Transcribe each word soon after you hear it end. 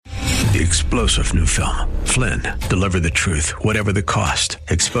The explosive new film, Flynn, Deliver the Truth, Whatever the Cost,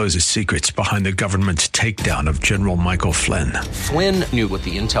 exposes secrets behind the government's takedown of General Michael Flynn. Flynn knew what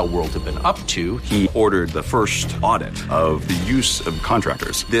the intel world had been up to. He ordered the first audit of the use of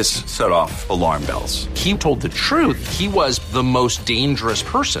contractors. This set off alarm bells. He told the truth. He was the most dangerous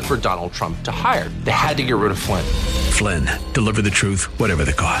person for Donald Trump to hire. They had to get rid of Flynn. Flynn, Deliver the Truth, Whatever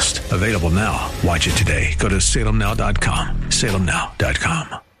the Cost. Available now. Watch it today. Go to salemnow.com.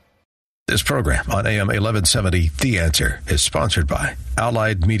 salemnow.com. This program on AM 1170, The Answer, is sponsored by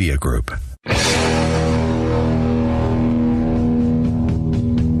Allied Media Group.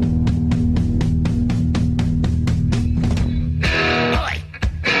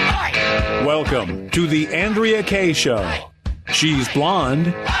 Welcome to the Andrea Kaye Show. She's blonde,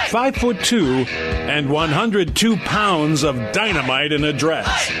 5'2", and 102 pounds of dynamite in a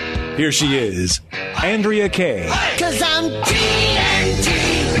dress. Here she is, Andrea Kaye. 'Cause I'm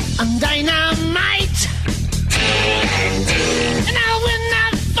TNT, I'm dynamite, TNT, and I'll win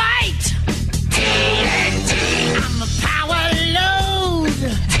that fight, TNT, I'm a power load,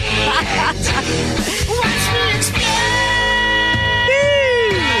 TNT, watch me explode.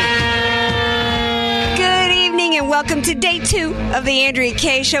 Good evening and welcome to day 2 of the Andrea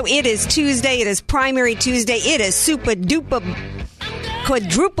Kaye Show. It is Tuesday, it is Primary Tuesday, it is super duper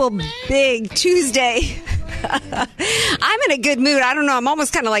quadruple big Tuesday. I'm in a good mood. I don't know. I'm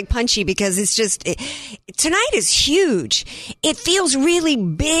almost kind of like punchy because it's just, tonight is huge. It feels really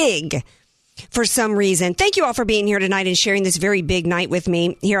big for some reason. Thank you all for being here tonight and sharing this very big night with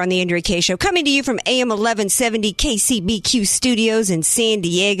me here on the Andrea Kaye Show. Coming to you from AM 1170 KCBQ Studios in San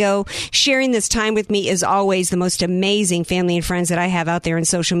Diego. Sharing this time with me is always the most amazing family and friends that I have out there in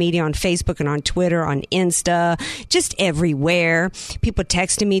social media, on Facebook and on Twitter, on Insta, just everywhere. People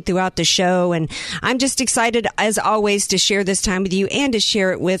texting me throughout the show, and I'm just excited as always to share this time with you and to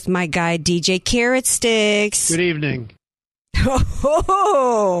share it with my guy DJ Carrot Sticks. Good evening.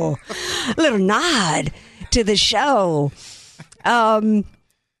 Oh, little nod to the show. I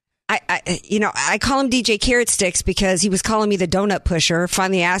call him DJ Carrot Sticks because he was calling me the donut pusher.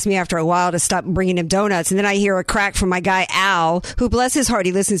 Finally asked me after a while to stop bringing him donuts. And then I hear a crack from my guy, Al, who, bless his heart,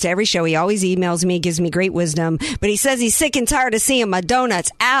 he listens to every show. He always emails me, gives me great wisdom. But he says he's sick and tired of seeing my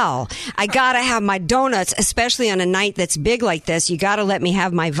donuts. Al, I got to have my donuts, especially on a night that's big like this. You got to let me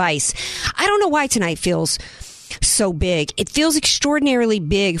have my vice. I don't know why tonight feels so big. It feels extraordinarily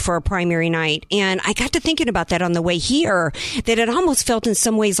big for a primary night. And I got to thinking about that on the way here, that it almost felt in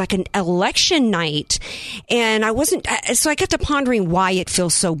some ways like an election night. And so I got to pondering why it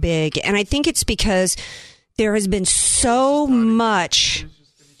feels so big. And I think it's because there has been so much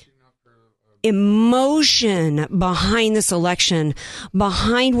emotion behind this election,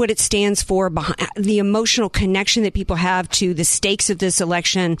 behind what it stands for, behind the emotional connection that people have to the stakes of this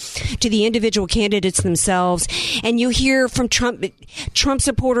election, to the individual candidates themselves. And you hear from Trump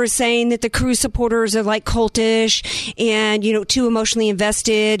supporters saying that the Cruz supporters are like cultish and, too emotionally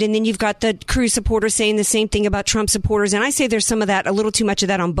invested. And then you've got the Cruz supporters saying the same thing about Trump supporters. And I say there's some of that, a little too much of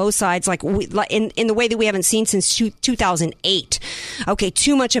that on both sides, like in the way that we haven't seen since 2008. Okay,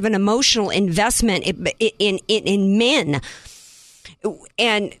 too much of an emotional investment in men.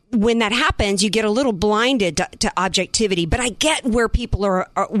 And when that happens, you get a little blinded to objectivity. But I get where people are,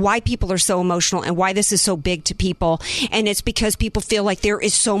 why people are so emotional and why this is so big to people. And it's because people feel like there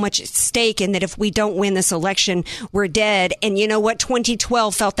is so much at stake and that if we don't win this election, we're dead. And you know what?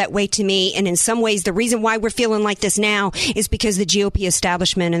 2012 felt that way to me. And in some ways, the reason why we're feeling like this now is because the GOP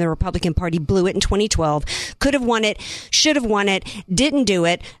establishment and the Republican Party blew it in 2012. Could have won it, should have won it, didn't do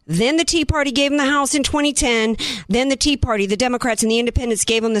it. Then the Tea Party gave them the House in 2010. Then the Tea Party, the Democrats and the Independents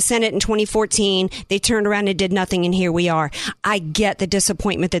gave them the Senate in 2014. They turned around and did nothing, and here we are. I get the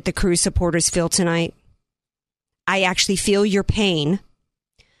disappointment that the Cruz supporters feel tonight. I actually feel your pain.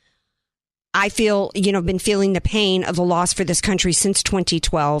 I feel, been feeling the pain of the loss for this country since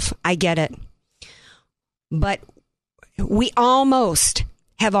 2012. I get it. But we almost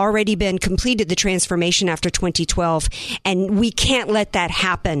have already been completed the transformation after 2012, and we can't let that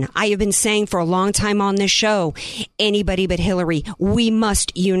happen. I have been saying for a long time on this show, anybody but Hillary, we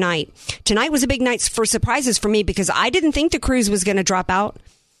must unite. Tonight was a big night for surprises for me because I didn't think the Cruz was going to drop out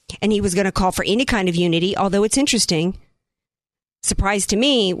and he was going to call for any kind of unity, although it's interesting. Surprise to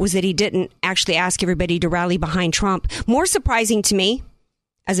me was that he didn't actually ask everybody to rally behind Trump. More surprising to me,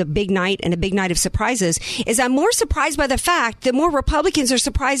 as a big night and a big night of surprises, is I'm more surprised by the fact that more Republicans are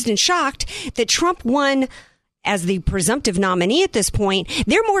surprised and shocked that Trump won as the presumptive nominee at this point.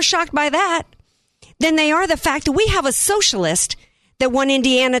 They're more shocked by that than they are the fact that we have a socialist that won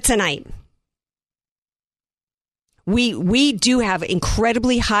Indiana tonight. we do have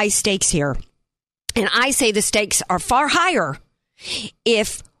incredibly high stakes here. And I say the stakes are far higher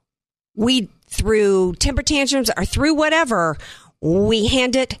if we, through temper tantrums or through whatever, we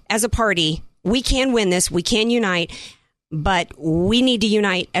hand it as a party. We can win this. We can unite, but we need to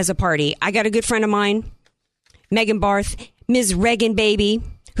unite as a party. I got a good friend of mine, Megan Barth, Ms. Reagan Baby,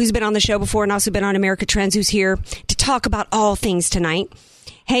 who's been on the show before and also been on America Trends, who's here to talk about all things tonight.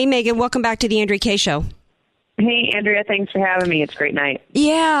 Hey, Megan, welcome back to the Andrea Kaye Show. Hey, Andrea, thanks for having me. It's a great night.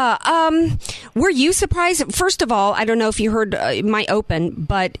 Yeah. Were you surprised? First of all, I don't know if you heard my open,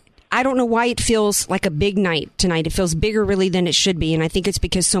 but I don't know why it feels like a big night tonight. It feels bigger really than it should be. And I think it's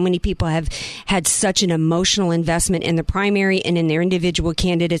because so many people have had such an emotional investment in the primary and in their individual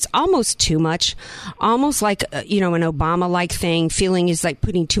candidates, almost too much, almost like, an Obama-like thing. Feeling is like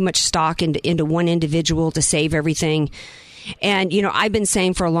putting too much stock into one individual to save everything. And, I've been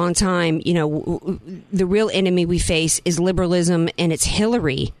saying for a long time, the real enemy we face is liberalism, and it's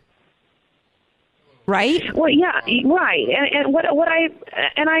Hillary. Right? Well, yeah, right.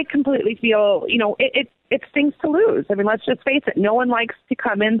 And I completely feel, it stings to lose. I mean, let's just face it. No one likes to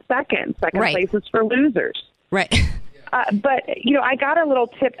come in second. Second right. place is for losers. Right. But, I got a little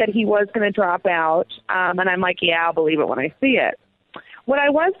tip that he was going to drop out. And I'm like, yeah, I'll believe it when I see it. What I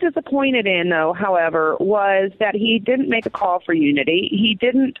was disappointed in, though, however, was that he didn't make a call for unity. He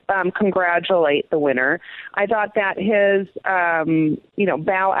didn't congratulate the winner. I thought that his,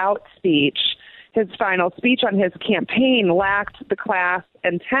 bow out speech, his final speech on his campaign, lacked the class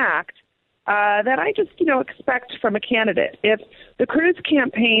and tact that I just, expect from a candidate. If the Cruz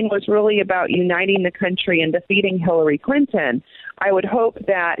campaign was really about uniting the country and defeating Hillary Clinton, I would hope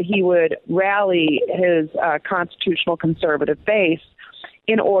that he would rally his constitutional conservative base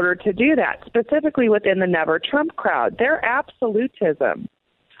in order to do that, specifically within the Never Trump crowd. Their absolutism,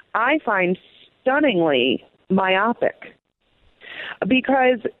 I find stunningly myopic,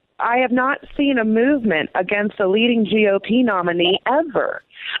 because I have not seen a movement against a leading GOP nominee ever.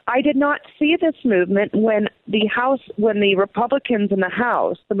 I did not see this movement when the Republicans in the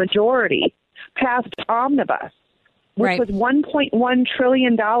House, the majority, passed Omnibus, which right. was $1.1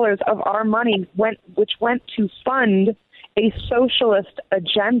 trillion of our money which went to fund a socialist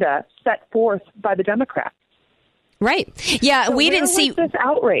agenda set forth by the Democrats. Right. Yeah, so we didn't see this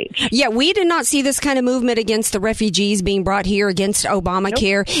outrage. Yeah, we did not see this kind of movement against the refugees being brought here, against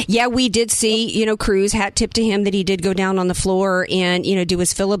Obamacare. Nope. Yeah, we did see, Cruz, hat tip to him that he did go down on the floor and, do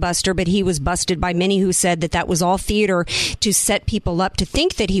his filibuster, but he was busted by many who said that was all theater to set people up to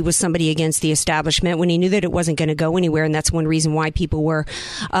think that he was somebody against the establishment when he knew that it wasn't going to go anywhere. And that's one reason why people were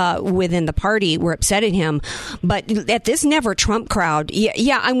within the party were upset at him. But at this Never Trump crowd,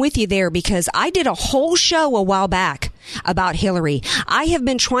 yeah, I'm with you there, because I did a whole show a while back about Hillary. I have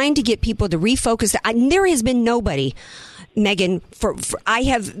been trying to get people to refocus. There has been nobody, Megan,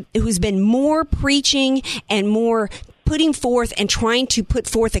 who's been more preaching and more putting forth and trying to put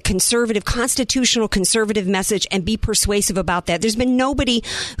forth a constitutional conservative message and be persuasive about that. There's been nobody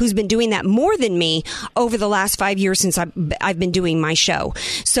who's been doing that more than me over the last 5 years since I've been doing my show.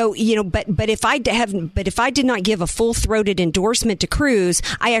 So, but if I did not give a full-throated endorsement to Cruz,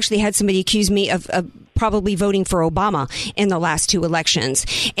 I actually had somebody accuse me of probably voting for Obama in the last two elections.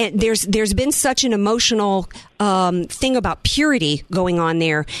 And there's been such an emotional thing about purity going on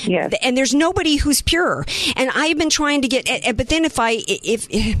there. Yes. And there's nobody who's pure. And I've been trying to get, but then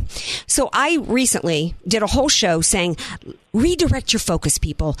so I recently did a whole show saying, redirect your focus,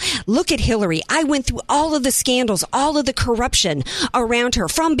 people. Look at Hillary. I went through all of the scandals, all of the corruption around her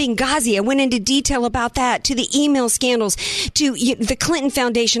from Benghazi. I went into detail about that, to the email scandals, to the Clinton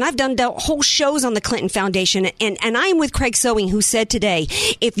Foundation. I've done whole shows on the Clinton Foundation. And I'm with Craig Sewing, who said today,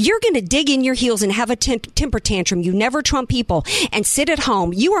 if you're going to dig in your heels and have a temper tantrum, you Never Trump people, and sit at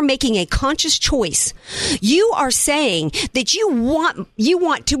home, you are making a conscious choice. You are saying that you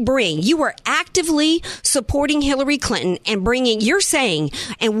are actively supporting Hillary Clinton and you're saying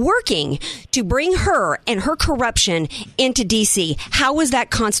and working to bring her and her corruption into D.C. How is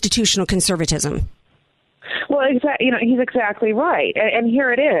that constitutional conservatism? Well, he's exactly right. And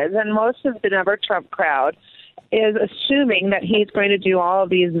here it is. And most of the Never Trump crowd is assuming that he's going to do all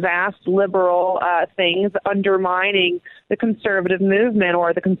of these vast liberal things, undermining the conservative movement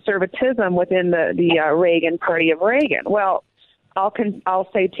or the conservatism within the Reagan party of Reagan. Well, I'll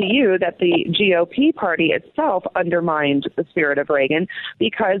say to you that the GOP party itself undermined the spirit of Reagan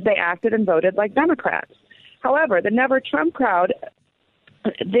because they acted and voted like Democrats. However, the Never Trump crowd,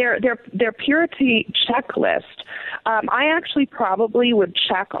 their purity checklist, I actually probably would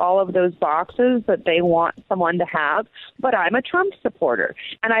check all of those boxes that they want someone to have, but I'm a Trump supporter,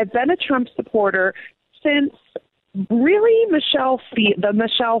 and I've been a Trump supporter since really the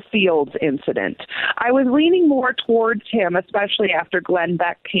Michelle Fields incident. I was leaning more towards him, especially after Glenn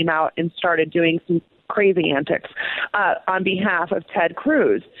Beck came out and started doing some crazy antics on behalf of Ted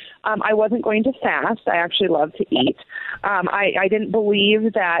Cruz. I wasn't going to fast. I actually love to eat. I didn't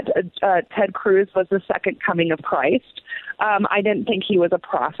believe that Ted Cruz was the second coming of Christ. I didn't think he was a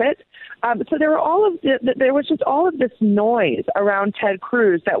prophet. So there was just all of this noise around Ted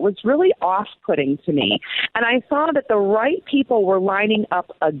Cruz that was really off-putting to me. And I saw that the right people were lining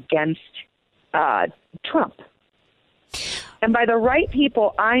up against Trump. And by the right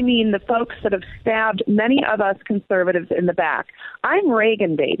people, I mean the folks that have stabbed many of us conservatives in the back. I'm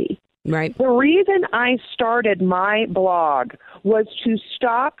Reagan, baby. Right. The reason I started my blog was to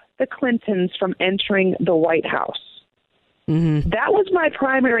stop the Clintons from entering the White House. Mm-hmm. That was my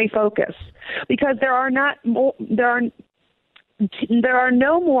primary focus, because there are no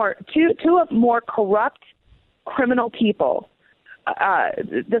more two more corrupt criminal people.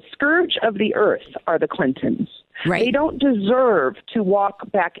 The scourge of the earth are the Clintons. Right. They don't deserve to walk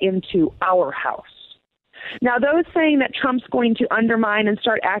back into our house. Now, those saying that Trump's going to undermine and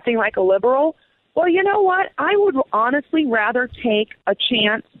start acting like a liberal, well, you know what? I would honestly rather take a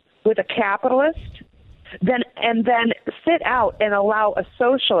chance with a capitalist and then sit out and allow a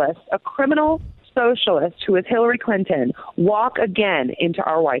socialist, a criminal socialist who is Hillary Clinton, walk again into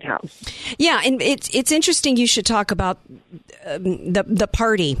our White House. Yeah, and it's interesting you should talk about the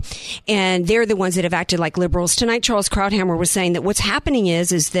party, and they're the ones that have acted like liberals. Tonight, Charles Krauthammer was saying that what's happening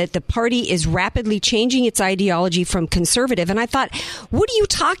is that the party is rapidly changing its ideology from conservative, and I thought, what are you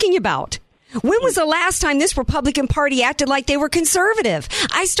talking about? When was the last time this Republican Party acted like they were conservative?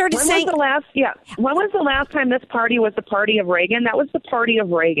 I started saying... When was the last time this party was the party of Reagan? That was the party of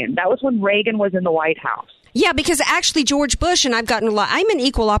Reagan. That was when Reagan was in the White House. Yeah, because actually George Bush, and I'm an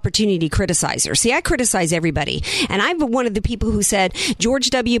equal opportunity criticizer. See, I criticize everybody. And I'm one of the people who said George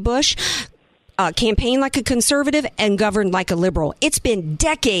W. Bush campaigned like a conservative and governed like a liberal. It's been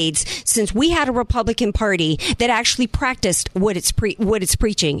decades since we had a Republican Party that actually practiced what it's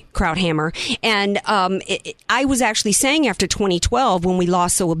preaching, Krauthammer. And I was actually saying after 2012, when we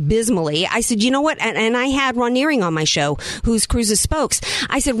lost so abysmally, I said, you know what? And I had Ron Nearing on my show, who's Cruz's spokes.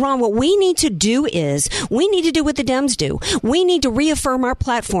 I said, Ron, what we need to do is we need to do what the Dems do. We need to reaffirm our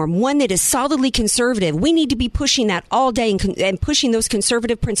platform, one that is solidly conservative. We need to be pushing that all day and pushing those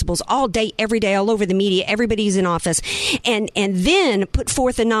conservative principles all day, every day, all over the media. Everybody's in office, and then put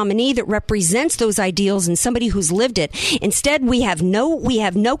forth a nominee that represents those ideals and somebody who's lived it. Instead, we have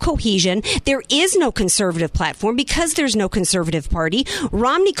no cohesion. There is no conservative platform because there's no conservative party.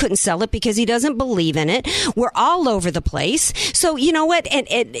 Romney couldn't sell it because he doesn't believe in it. We're all over the place. So you know what? And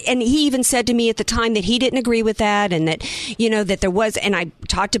he even said to me at the time that he didn't agree with that, and that that there was. And I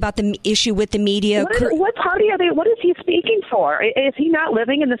talked about the issue with the media. What party are they? What is he speaking for? Is he not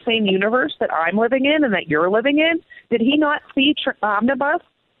living in the same universe that I'm living in and that you're living in? Did he not see Omnibus?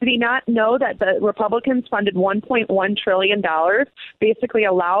 Did he not know that the Republicans funded $1.1 trillion, basically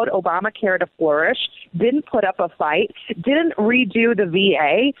allowed Obamacare to flourish, didn't put up a fight, didn't redo the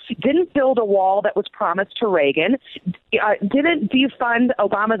VA, didn't build a wall that was promised to Reagan, didn't defund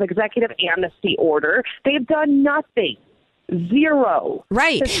Obama's executive amnesty order? They've done nothing. Zero.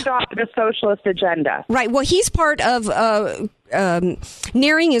 Right. To stop the socialist agenda. Right. Well, he's part of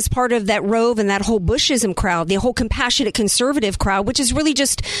Nearing is part of that Rove and that whole Bushism crowd, the whole compassionate conservative crowd, which is really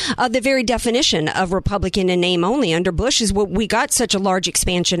just the very definition of Republican in name only. Under Bush is what we got such a large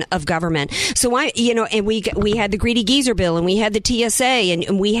expansion of government. So and we had the Greedy Geezer bill, and we had the TSA,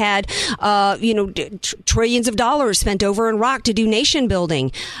 and we had trillions of dollars spent over in Iraq to do nation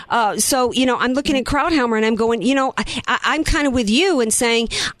building. So I'm looking at Krauthammer and I'm going, I'm kind of with you and saying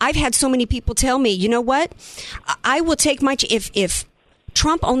I've had so many people tell me, you know what, I will take my if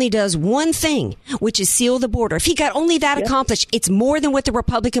Trump only does one thing, which is seal the border. If he got only that accomplished, it's more than what the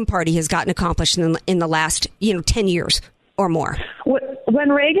Republican Party has gotten accomplished in the last 10 years or more. When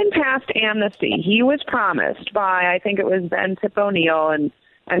Reagan passed amnesty, he was promised by, I think it was then Tip O'Neill and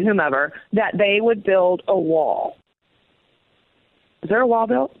whomever, that they would build a wall. Is there a wall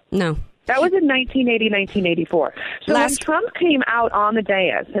built? No. That was in 1980, 1984. So when Trump came out on the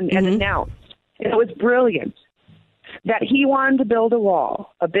dais and announced, it was brilliant, that he wanted to build a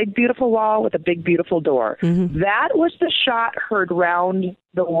wall, a big, beautiful wall with a big, beautiful door. Mm-hmm. That was the shot heard round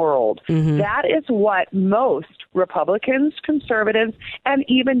the world. Mm-hmm. That is what most Republicans, conservatives, and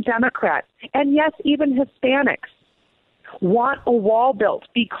even Democrats, and yes, even Hispanics, want a wall built,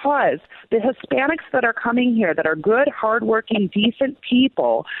 because the Hispanics that are coming here that are good, hardworking, decent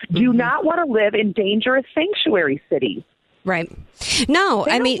people do not want to live in dangerous sanctuary cities. Right. No,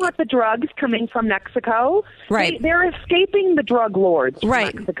 They don't want the drugs coming from Mexico. Right. They're escaping the drug lords from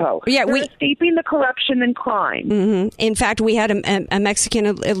Right. Mexico. Yeah, they're escaping the corruption and crime. Mm-hmm. In fact, we had a Mexican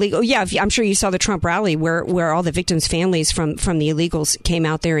illegal. Yeah, I'm sure you saw the Trump rally where all the victims' families from the illegals came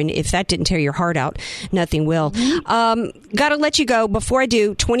out there. And if that didn't tear your heart out, nothing will. Mm-hmm. Got to let you go. Before I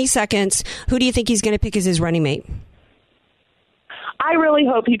do, 20 seconds. Who do you think he's going to pick as his running mate? I really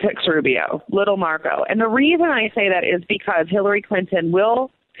hope he picks Rubio, little Marco. And the reason I say that is because Hillary Clinton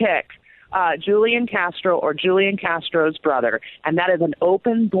will pick Julian Castro or Julian Castro's brother. And that is an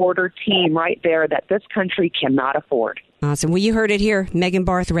open border team right there that this country cannot afford. Awesome. Well, you heard it here. Megan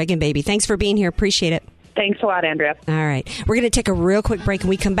Barth, Reagan Baby. Thanks for being here. Appreciate it. Thanks a lot, Andrea. All right. We're going to take a real quick break and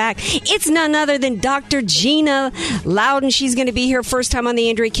we come back. It's none other than Dr. Gina Loudon. She's going to be here first time on the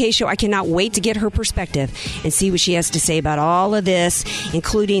Andrea Kaye Show. I cannot wait to get her perspective and see what she has to say about all of this,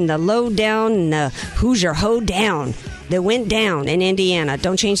 including the lowdown and the Hoosier hoedown that went down in Indiana.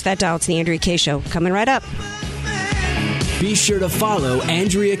 Don't change that dial. It's the Andrea Kaye Show. Coming right up. Be sure to follow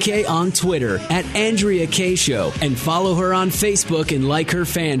Andrea Kaye on Twitter at Andrea Kaye Show and follow her on Facebook and like her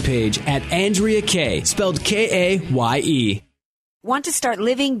fan page at Andrea Kaye, spelled Kaye. Want to start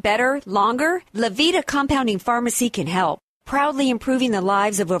living better, longer? Levita Compounding Pharmacy can help. Proudly improving the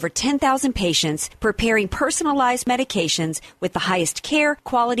lives of over 10,000 patients, preparing personalized medications with the highest care,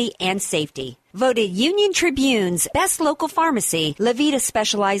 quality, and safety. Voted Union Tribune's best local pharmacy, Levita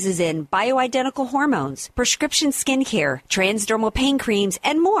specializes in bioidentical hormones, prescription skincare, transdermal pain creams,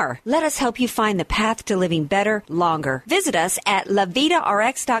 and more. Let us help you find the path to living better, longer. Visit us at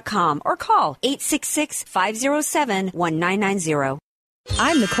LevitaRx.com or call 866-507-1990.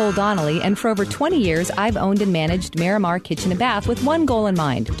 I'm Nicole Donnelly, and for over 20 years, I've owned and managed Miramar Kitchen and Bath with one goal in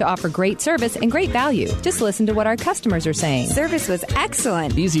mind, to offer great service and great value. Just listen to what our customers are saying. Service was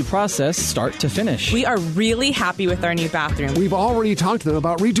excellent. Easy process, start to finish. We are really happy with our new bathroom. We've already talked to them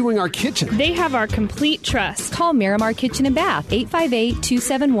about redoing our kitchen. They have our complete trust. Call Miramar Kitchen and Bath,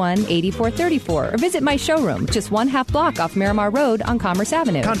 858-271-8434, or visit my showroom, just one half block off Miramar Road on Commerce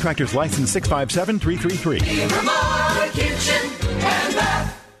Avenue. Contractors license 657-333. Miramar Kitchen and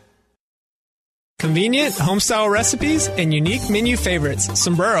Bath. Convenient, home-style recipes, and unique menu favorites.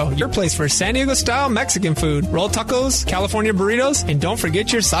 Sombrero, your place for San Diego-style Mexican food. Roll tacos, California burritos, and don't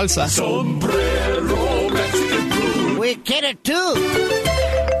forget your salsa. Sombrero Mexican food. We get it, too.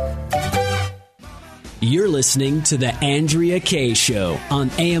 You're listening to The Andrea Kaye Show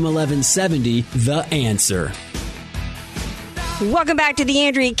on AM 1170, The Answer. Welcome back to the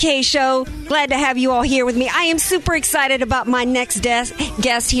Andrea Kaye Show. Glad to have you all here with me. I am super excited about my next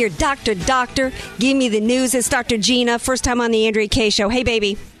guest here, Dr. Give me the news. It's Dr. Gina, first time on the Andrea Kaye Show. Hey,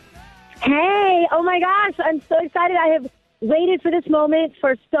 baby. Hey, oh my gosh, I'm so excited. I have waited for this moment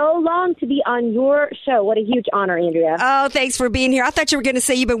for so long to be on your show. What a huge honor, Andrea. Oh, thanks for being here. I thought you were going to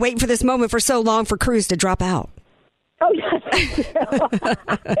say you've been waiting for this moment for so long for Cruz to drop out. Oh, yes.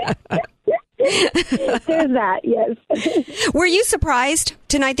 There's that, yes. Were you surprised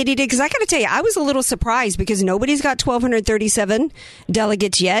tonight that he did? Because I got to tell you, I was a little surprised because nobody's got 1,237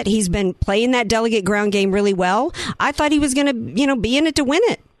 delegates yet. He's been playing that delegate ground game really well. I thought he was going to, be in it to win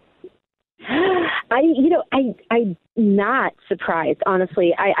it. I'm not surprised,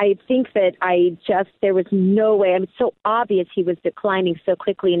 honestly. I think that there was no way. I mean, it's so obvious he was declining so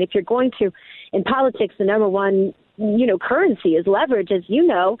quickly. And if you're going to, in politics, the number one, currency is leverage, as you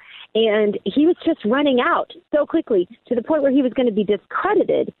know. And he was just running out so quickly to the point where he was going to be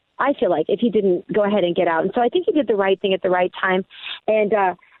discredited, I feel like, if he didn't go ahead and get out. And so I think he did the right thing at the right time. And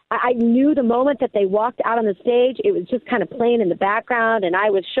I knew the moment that they walked out on the stage, it was just kind of playing in the background. And I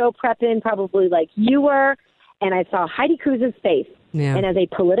was show prepping probably like you were. And I saw Heidi Cruz's face. Yeah. And as a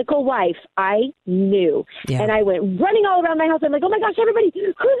political wife, I knew. Yeah. And I went running all around my house. I'm like, oh, my gosh, everybody, Cruz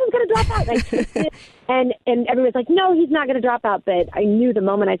is going to drop out. And everybody's like, no, he's not going to drop out. But I knew the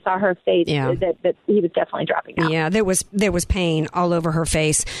moment I saw her face that he was definitely dropping out. Yeah, there was pain all over her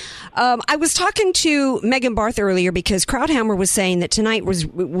face. I was talking to Megan Barth earlier because Krauthammer was saying that tonight was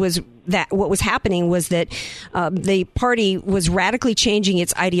that what was happening was that the party was radically changing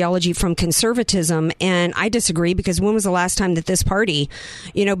its ideology from conservatism. And I disagree, because when was the last time that this party,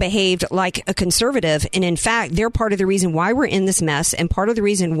 behaved like a conservative? And in fact, they're part of the reason why we're in this mess, and part of the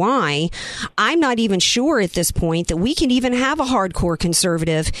reason why I'm not even sure at this point that we can even have a hardcore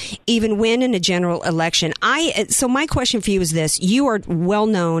conservative even win in a general election. So my question for you is this. You are well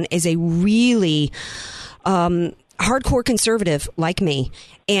known as a really hardcore conservative like me,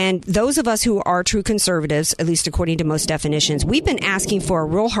 and those of us who are true conservatives, at least according to most definitions, we've been asking for a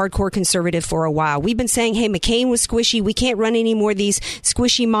real hardcore conservative for a while. We've been saying, hey, McCain was squishy. We can't run any more of these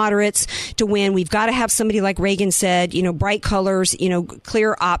squishy moderates to win. We've got to have somebody like Reagan said, bright colors,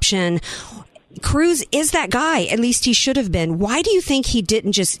 clear option. Cruz is that guy. At least he should have been. Why do you think he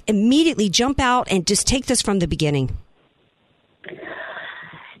didn't just immediately jump out and just take this from the beginning?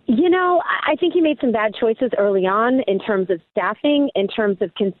 I think he made some bad choices early on in terms of staffing, in terms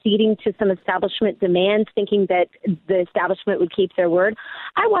of conceding to some establishment demands, thinking that the establishment would keep their word.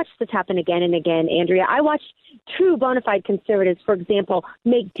 I watched this happen again and again, Andrea. I watched true bona fide conservatives, for example,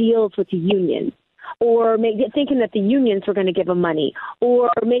 make deals with the unions, or thinking that the unions were going to give them money, or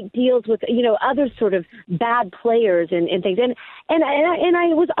make deals with, other sort of bad players and things. And I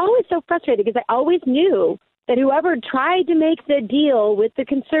was always so frustrated because I always knew that whoever tried to make the deal with the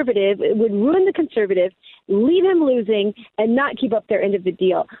conservative would ruin the conservative, leave him losing, and not keep up their end of the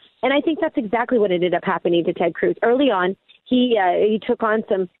deal. And I think that's exactly what ended up happening to Ted Cruz. Early on, he took on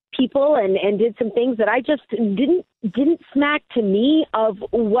some people and did some things that I just didn't smack to me of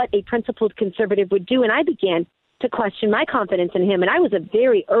what a principled conservative would do. And I began to question my confidence in him. And I was a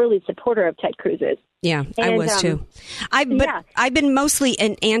very early supporter of Ted Cruz's. Yeah, I was too. I've been mostly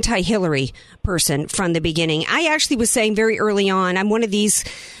an anti-Hillary person from the beginning. I actually was saying very early on, I'm one of these,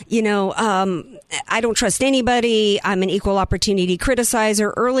 I don't trust anybody. I'm an equal opportunity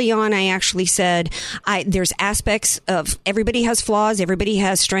criticizer. Early on, I actually said there's aspects of everybody has flaws, everybody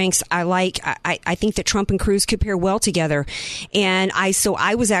has strengths. I think that Trump and Cruz could pair well together. And I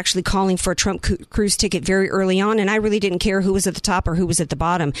was actually calling for a Trump Cruz ticket very early on, and I really didn't care who was at the top or who was at the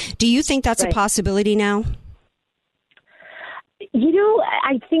bottom. Do you think that's a possibility now?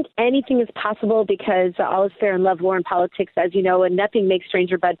 I think anything is possible because all is fair in love, war, and politics, as you know, and nothing makes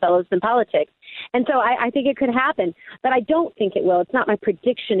stranger bedfellows than politics. And so I think it could happen, but I don't think it will. It's not my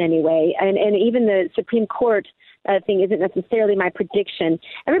prediction anyway. And even the Supreme Court thing isn't necessarily my prediction.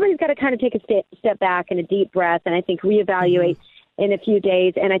 Everybody's got to kind of take a step back and a deep breath, and I think reevaluate in a few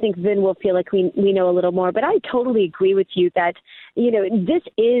days. And I think then we'll feel like we know a little more. But I totally agree with you that, this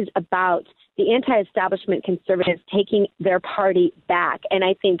is about the anti-establishment conservatives taking their party back. And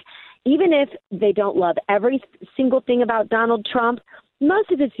I think even if they don't love every single thing about Donald Trump,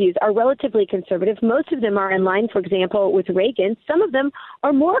 most of his views are relatively conservative. Most of them are in line, for example, with Reagan. Some of them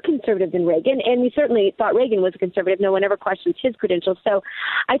are more conservative than Reagan, and we certainly thought Reagan was a conservative. No one ever questions his credentials. So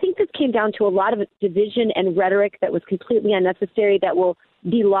I think this came down to a lot of division and rhetoric that was completely unnecessary that will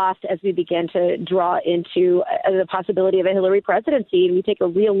be lost as we begin to draw into the possibility of a Hillary presidency, and we take a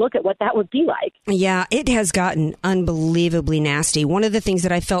real look at what that would be like. Yeah, it has gotten unbelievably nasty. One of the things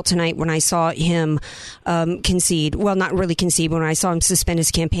that I felt tonight when I saw him concede, well, not really concede, but when I saw him suspend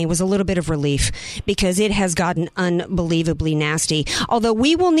his campaign, was a little bit of relief because it has gotten unbelievably nasty. Although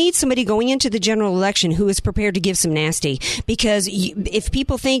we will need somebody going into the general election who is prepared to give some nasty, because if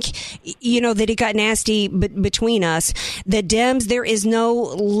people think, that it got nasty between us, the Dems, there is no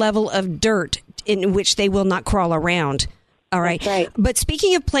level of dirt in which they will not crawl around. All right. But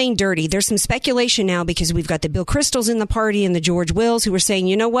speaking of playing dirty, there's some speculation now because we've got the Bill Kristols in the party and the George Wills who are saying,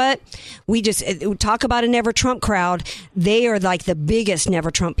 you know what? We just talk about a Never Trump crowd. They are like the biggest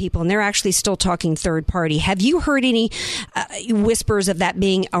Never Trump people, and they're actually still talking third party. Have you heard any whispers of that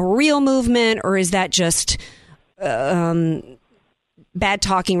being a real movement, or is that just bad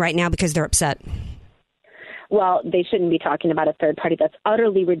talking right now because they're upset? Well, they shouldn't be talking about a third party. That's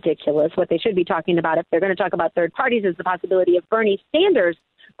utterly ridiculous. What they should be talking about, if they're going to talk about third parties, is the possibility of Bernie Sanders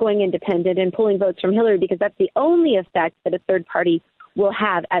going independent and pulling votes from Hillary, because that's the only effect that a third party will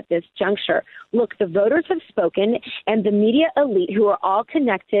have at this juncture. Look, the voters have spoken, and the media elite, who are all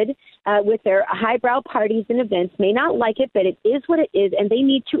connected with their highbrow parties and events, may not like it, but it is what it is, and they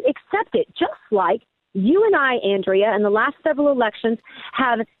need to accept it, just like you and I, Andrea, in the last several elections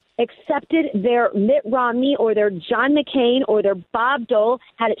have accepted their Mitt Romney or their John McCain or their Bob Dole,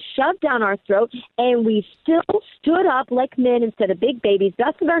 had it shoved down our throat, and we still stood up like men instead of big babies,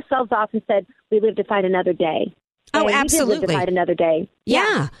 dusted ourselves off and said, we live to fight another day. Oh, and absolutely. We did live to fight another day.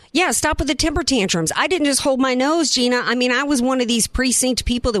 Yeah. Stop with the temper tantrums. I didn't just hold my nose, Gina. I mean, I was one of these precinct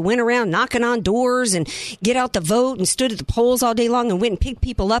people that went around knocking on doors and get out the vote and stood at the polls all day long and went and picked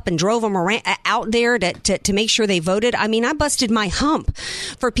people up and drove them around, out there to make sure they voted. I mean, I busted my hump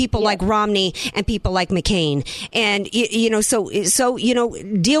for people like Romney and people like McCain. And, so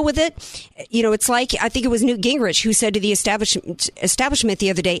deal with it. It's like, I think it was Newt Gingrich who said to the establishment the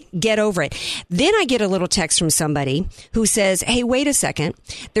other day, get over it. Then I get a little text from somebody somebody who says, hey, wait a second,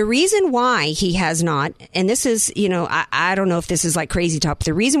 the reason why he has not, and this is, I don't know if this is like crazy talk, but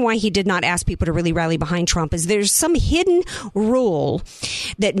the reason why he did not ask people to really rally behind Trump is there's some hidden rule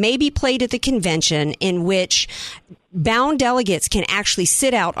that may be played at the convention in which bound delegates can actually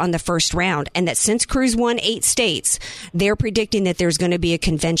sit out on the first round, and that since Cruz won 8 states, they're predicting that there's going to be a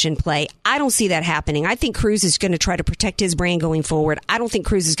convention play. I don't see that happening. I think Cruz is going to try to protect his brand going forward. I don't think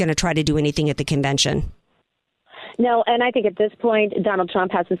Cruz is going to try to do anything at the convention. No, and I think at this point, Donald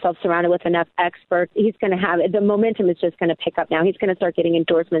Trump has himself surrounded with enough experts. He's going to have the momentum is just going to pick up now. He's going to start getting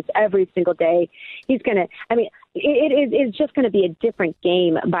endorsements every single day. He's going to, it's just going to be a different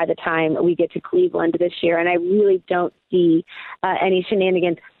game by the time we get to Cleveland this year. And I really don't see any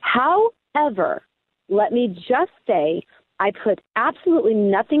shenanigans. However, let me just say, I put absolutely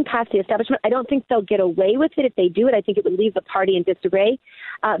nothing past the establishment. I don't think they'll get away with it if they do it. I think it would leave the party in disarray.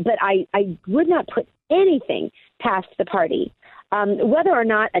 But I would not put anything past the party. Whether or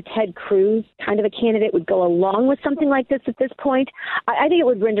not a Ted Cruz kind of a candidate would go along with something like this at this point, I think it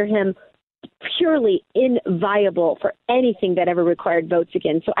would render him purely inviable for anything that ever required votes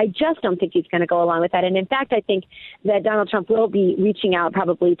again. So I just don't think he's going to go along with that. And in fact, I think that Donald Trump will be reaching out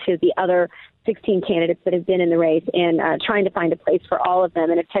probably to the other 16 candidates that have been in the race and trying to find a place for all of them.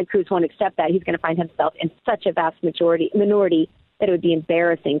 And if Ted Cruz won't accept that, he's going to find himself in such a vast minority that it would be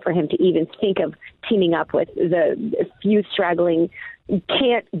embarrassing for him to even think of teaming up with the few straggling,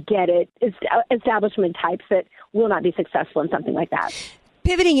 can't get it establishment types that will not be successful in something like that.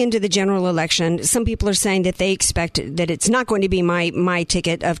 Pivoting into the general election, some people are saying that they expect that it's not going to be my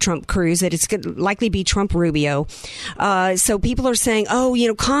ticket of Trump Cruz, that it's going to likely be Trump Rubio. So people are saying,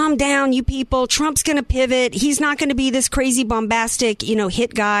 calm down, you people. Trump's going to pivot. He's not going to be this crazy bombastic,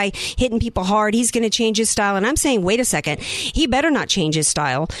 hit guy hitting people hard. He's going to change his style. And I'm saying, wait a second. He better not change his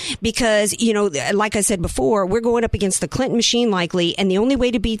style because, like I said before, we're going up against the Clinton machine likely. And the only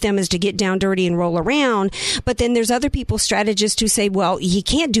way to beat them is to get down dirty and roll around. But then there's other people, strategists, who say, well, he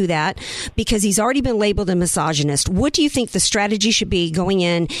can't do that because he's already been labeled a misogynist. What do you think the strategy should be going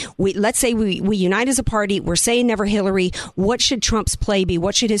in? Let's say we unite as a party. We're saying never Hillary. What should Trump's play be?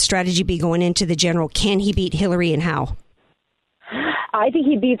 What should his strategy be going into the general? Can he beat Hillary and how? I think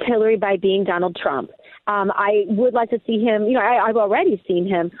he beats Hillary by being Donald Trump. I would like to see him, I've already seen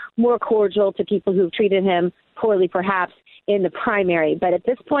him more cordial to people who've treated him poorly, perhaps, in the primary. But at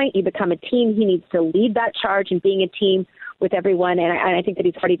this point, you become a team. He needs to lead that charge and being a team with everyone, and I think that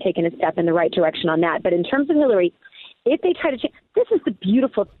he's already taken a step in the right direction on that. But in terms of Hillary, if they try to change, this is the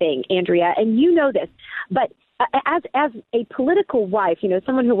beautiful thing, Andrea, and you know this, but as a political wife,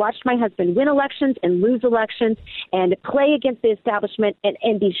 someone who watched my husband win elections and lose elections and play against the establishment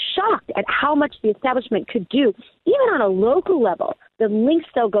and be shocked at how much the establishment could do, even on a local level, the links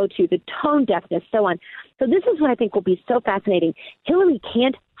they'll go to, the tone deafness, so on. So this is what I think will be so fascinating. Hillary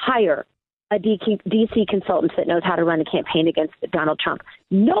can't hire a D.C. consultant that knows how to run a campaign against Donald Trump.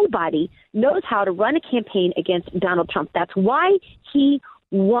 Nobody knows how to run a campaign against Donald Trump. That's why he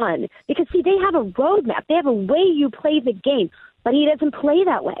won. Because, see, they have a roadmap. They have a way you play the game, but he doesn't play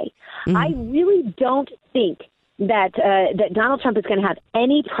that way. Mm-hmm. I really don't think that Donald Trump is going to have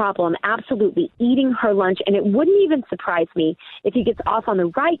any problem absolutely eating her lunch, and it wouldn't even surprise me if he gets off on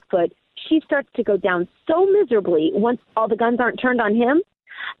the right foot. She starts to go down so miserably once all the guns aren't turned on him.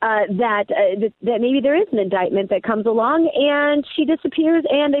 That maybe there is an indictment that comes along and she disappears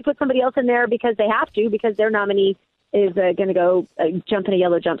and they put somebody else in there because they have to, because their nominee is going to go jump in a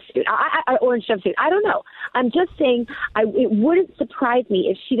yellow jumpsuit, orange jumpsuit. I don't know. I'm just saying it wouldn't surprise me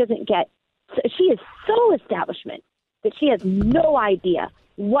if she doesn't get – she is so establishment that she has no idea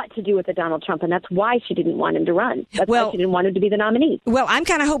what to do with the Donald Trump, and that's why she didn't want him to run. That's why she didn't want him to be the nominee. Well, I'm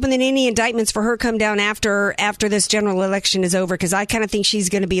kind of hoping that any indictments for her come down after this general election is over, because I kind of think she's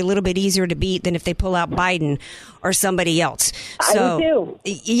going to be a little bit easier to beat than if they pull out Biden or somebody else. So, I do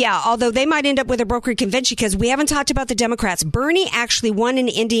too. Yeah, although they might end up with a brokered convention, because we haven't talked about the Democrats. Bernie actually won in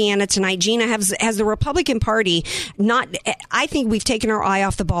Indiana tonight. Gina, has the Republican Party not, I think we've taken our eye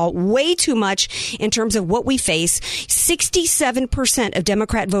off the ball way too much in terms of what we face. 67% of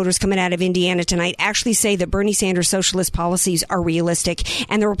Democrat voters coming out of Indiana tonight actually say that Bernie Sanders' socialist policies are realistic.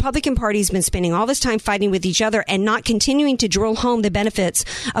 And the Republican Party has been spending all this time fighting with each other and not continuing to drill home the benefits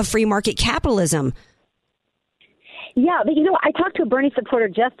of free market capitalism. Yeah, but I talked to a Bernie supporter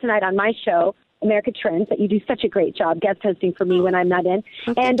just tonight on my show, America Trends, that you do such a great job guest hosting for me when I'm not in.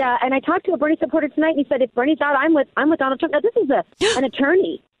 Okay. And I talked to a Bernie supporter tonight, and he said, if Bernie's out, I'm with Donald Trump. Now, this is an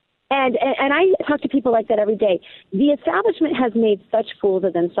attorney. And I talk to people like that every day. The establishment has made such fools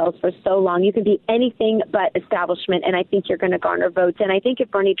of themselves for so long. You can be anything but establishment, and I think you're going to garner votes. And I think if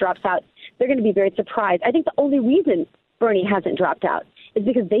Bernie drops out, they're going to be very surprised. I think the only reason Bernie hasn't dropped out is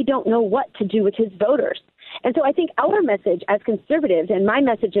because they don't know what to do with his voters. And so I think our message as conservatives, and my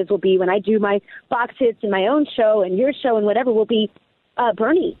messages will be when I do my Fox Hits and my own show and your show and whatever, will be,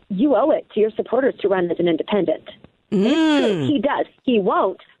 Bernie, you owe it to your supporters to run as an independent. It's true, he does. He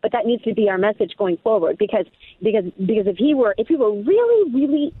won't, but that needs to be our message going forward because if he were really,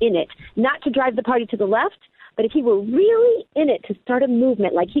 really in it, not to drive the party to the left, but if he were really in it to start a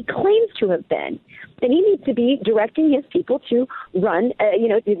movement like he claims to have been, then he needs to be directing his people to run, that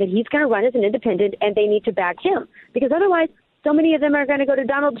he's going to run as an independent, and they need to back him. Because otherwise, so many of them are going to go to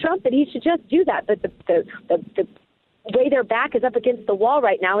Donald Trump that he should just do that. But the way their back is up against the wall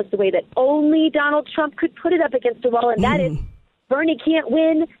right now is the way that only Donald Trump could put it up against the wall, and that is Bernie can't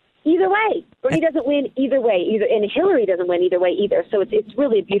win either way. Bernie doesn't win either way, and Hillary doesn't win either way either. So it's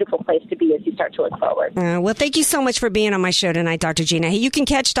really a beautiful place to be as you start to look forward. Well, thank you so much for being on my show tonight, Dr. Gina. Hey, you can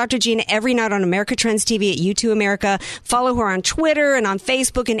catch Dr. Gina every night on America Trends TV at U2 America. Follow her on Twitter and on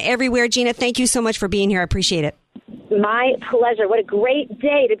Facebook and everywhere. Gina, thank you so much for being here. I appreciate it. My pleasure. What a great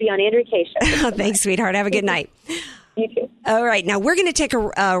day to be on Andrea Kaye Show. Thanks, sweetheart. Have a good night. You too. All right. Now, we're going to take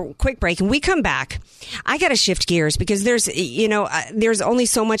a quick break. And we come back, I got to shift gears because there's only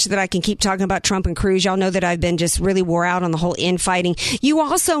so much that I can keep talking about Trump and Cruz. Y'all know that I've been just really wore out on the whole infighting. You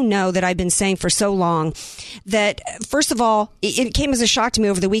also know that I've been saying for so long that, first of all, it came as a shock to me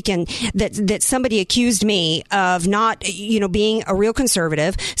over the weekend that somebody accused me of not, being a real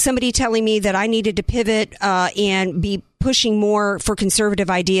conservative, somebody telling me that I needed to pivot and be pushing more for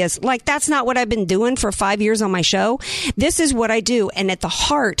conservative ideas. Like, that's not what I've been doing for 5 years on my show. This is what I do. And at the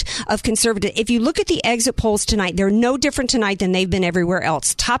heart of conservative, if you look at the exit polls tonight, they're no different tonight than they've been everywhere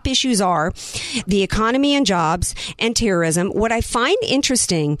else. Top issues are the economy and jobs and terrorism. What I find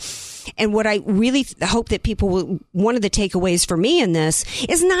interesting, and what I really hope that people will, one of the takeaways for me in this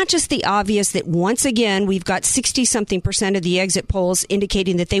is not just the obvious that once again, we've got 60-something% of the exit polls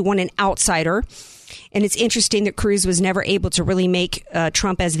indicating that they want an outsider. And it's interesting that Cruz was never able to really make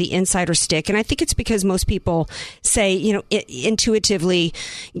Trump as the insider stick. And I think it's because most people say, intuitively,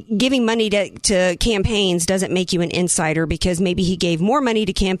 giving money to campaigns doesn't make you an insider because maybe he gave more money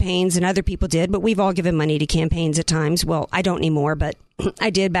to campaigns than other people did. But we've all given money to campaigns at times. Well, I don't anymore, but I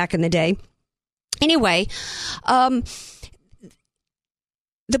did back in the day. Anyway, the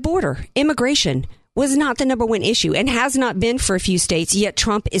border, immigration, was not the number one issue and has not been for a few states, yet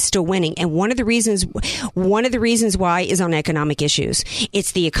Trump is still winning. And one of the reasons why is on economic issues.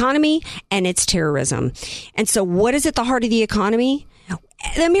 It's the economy and it's terrorism. And so what is at the heart of the economy?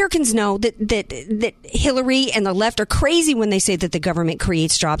 The Americans know that Hillary and the left are crazy when they say that the government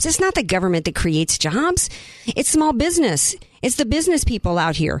creates jobs. It's not the government that creates jobs. It's small business. It's the business people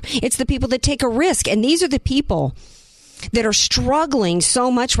out here. It's the people that take a risk. And these are the people that are struggling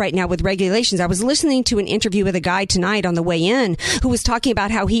so much right now with regulations. I was listening to an interview with a guy tonight on the way in who was talking about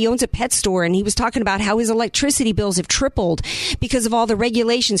how he owns a pet store, and he was talking about how his electricity bills have tripled because of all the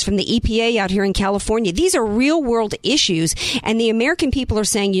regulations from the EPA out here in California. These are real world issues, and the American people are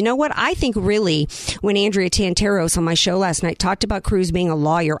saying, you know what? I think really when Andrea Tantaros on my show last night talked about Cruz being a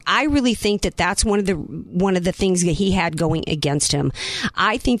lawyer, I really think that that's one of the things that he had going against him.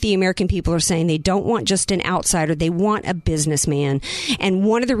 I think the American people are saying they don't want just an outsider. They want a businessman. And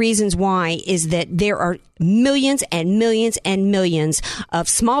one of the reasons why is that there are millions and millions and millions of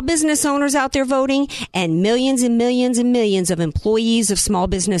small business owners out there voting, and millions and millions and millions of employees of small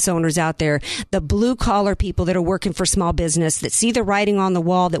business owners out there, the blue collar people that are working for small business, that see the writing on the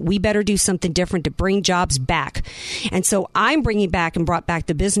wall that we better do something different to bring jobs back. And so I'm bringing back and brought back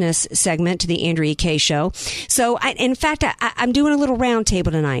the business segment to the Andrea Kaye Show. So in fact, I'm doing a little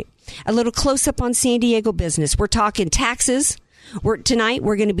roundtable tonight. A little close-up on San Diego business. We're talking taxes. Tonight,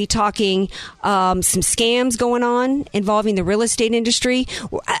 we're going to be talking some scams going on involving the real estate industry.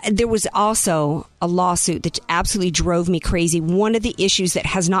 There was also a lawsuit that absolutely drove me crazy. One of the issues that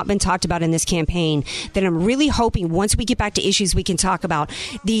has not been talked about in this campaign that I'm really hoping once we get back to issues we can talk about,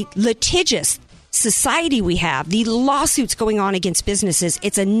 the litigious society we have, the lawsuits going on against businesses.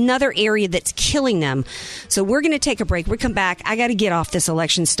 It's another area that's killing them. So we're going to take a break. We come back. I got to get off this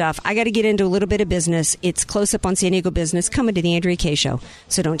election stuff. I got to get into a little bit of business. It's Close Up on San Diego Business coming to the Andrea Kaye Show.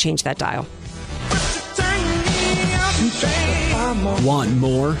 So don't change that dial. Want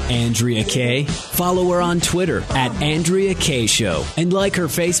more Andrea Kaye? Follow her on Twitter at Andrea Kaye Show and like her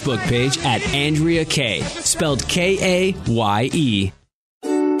Facebook page at Andrea Kaye, spelled Kaye.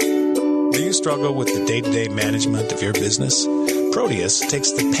 Do you struggle with the day-to-day management of your business? Proteus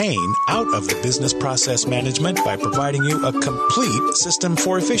takes the pain out of the business process management by providing you a complete system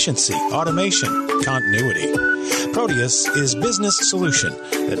for efficiency, automation, continuity. Proteus is business solution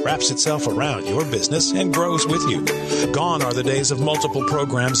that wraps itself around your business and grows with you. Gone are the days of multiple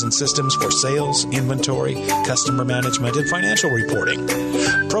programs and systems for sales, inventory, customer management, and financial reporting.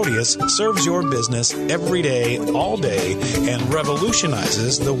 Proteus serves your business every day, all day, and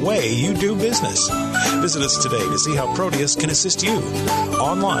revolutionizes the way you do business. Visit us today to see how Proteus can assist you.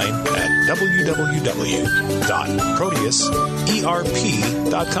 Online at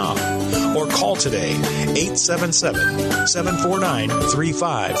www.proteuserp.com or call today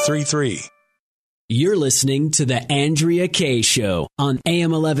 877-749-3533. You're listening to The Andrea Kaye Show on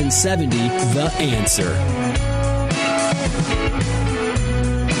AM 1170, The Answer.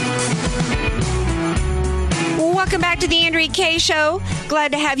 Welcome back to the Andrea Kaye Show.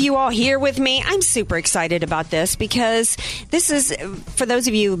 Glad to have you all here with me. I'm super excited about this because this is, for those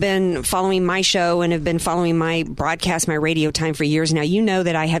of you who've been following my show and have been following my broadcast, my radio time for years now, you know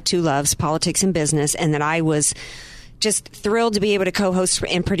that I have two loves, politics and business, and that I was just thrilled to be able to co-host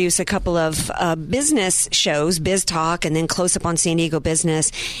and produce a couple of business shows, Biz Talk, and then Close Up on San Diego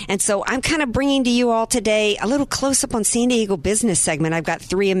Business. And so I'm kind of bringing to you all today a little Close Up on San Diego Business segment. I've got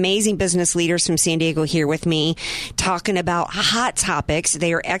three amazing business leaders from San Diego here with me talking about hot topics.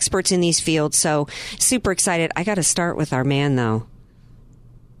 They are experts in these fields, so super excited. I got to start with our man, though.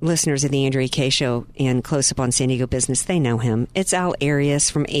 Listeners of the Andrea Kaye Show and Close Up on San Diego Business, they know him. It's Al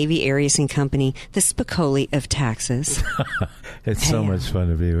Arias from A.V. Arias and Company, the Spicoli of taxes. It's so much fun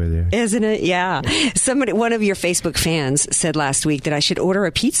to be with you. Isn't it? Yeah. One of your Facebook fans said last week that I should order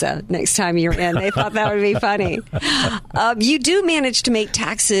a pizza next time you're in. They thought that would be funny. You do manage to make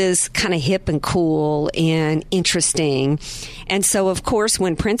taxes kind of hip and cool and interesting. And so, of course,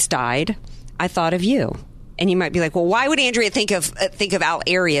 when Prince died, I thought of you. And you might be like, well, why would Andrea think of Al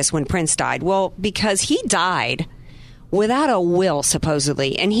Arias when Prince died? Well, because he died without a will,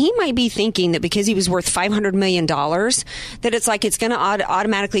 supposedly. And he might be thinking that because he was worth $500 million, that it's like it's going to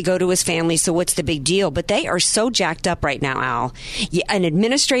automatically go to his family, so what's the big deal? But they are so jacked up right now, Al. An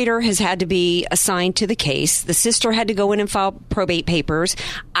administrator has had to be assigned to the case. The sister had to go in and file probate papers.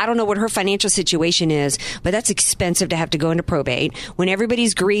 I don't know what her financial situation is, but that's expensive to have to go into probate. When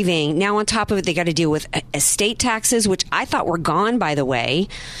everybody's grieving, now on top of it, they got to deal with estate taxes, which I thought were gone, by the way.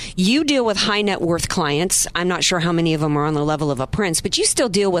 You deal with high net worth clients. I'm not sure how many of them are on the level of a Prince, but you still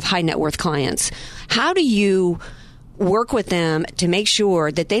deal with high net worth clients. How do you work with them to make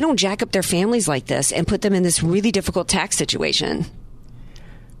sure that they don't jack up their families like this and put them in this really difficult tax situation?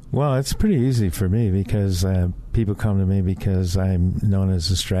 Well, it's pretty easy for me because people come to me because I'm known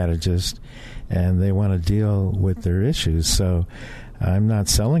as a strategist and they want to deal with their issues. So I'm not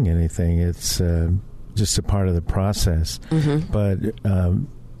selling anything. It's just a part of the process. Mm-hmm. But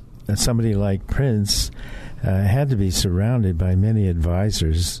somebody like Prince had to be surrounded by many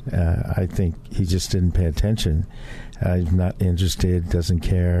advisors. I think he just didn't pay attention. He's not interested, doesn't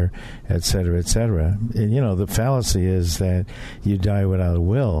care, et cetera, et cetera. And, the fallacy is that you die without a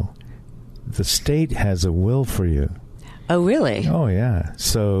will. The state has a will for you. Oh, really? Oh, yeah.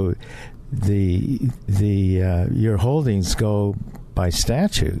 So your holdings go by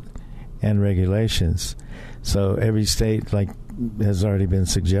statute and regulations. So every state, like has already been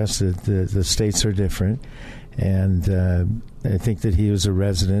suggested, the states are different. And I think that he was a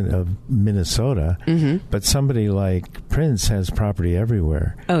resident of Minnesota. Mm-hmm. But somebody like Prince has property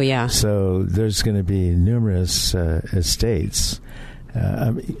everywhere. Oh, yeah. So there's going to be numerous estate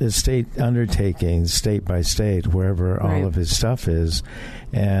undertakings, state by state, wherever all of his stuff is.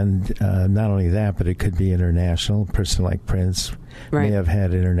 And not only that, but it could be international. A person like Prince may have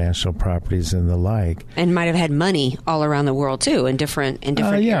had international properties and the like. And might have had money all around the world, too, in different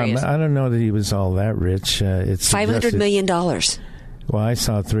areas. I don't know that he was all that rich. It's $500 million. Well, I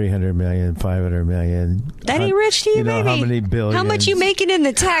saw $300 million, $500 million. That ain't rich to you, baby. How many billions? How much you making in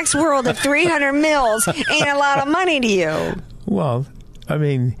the tax world of 300 mils ain't a lot of money to you. Well, I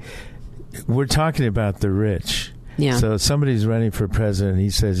mean, we're talking about the rich. Yeah. So somebody's running for president, he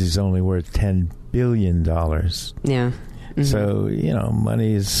says he's only worth $10 billion. Yeah. Mm-hmm. So,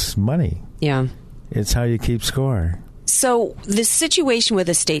 money is money. Yeah. It's how you keep score. So the situation with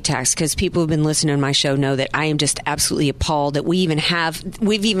estate tax, because people who've been listening to my show know that I am just absolutely appalled that we've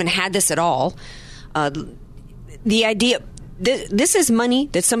even had this at all. The idea... This is money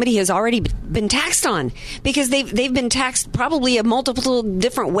that somebody has already been taxed on because they've been taxed probably in multiple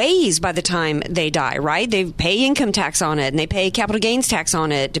different ways by the time they die, right? They pay income tax on it and they pay capital gains tax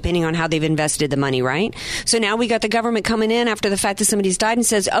on it, depending on how they've invested the money, right? So now we got the government coming in after the fact that somebody's died and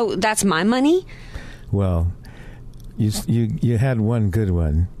says, oh, that's my money? Well, you had one good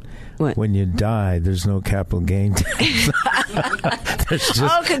one. What? When you die, there's no capital gain tax.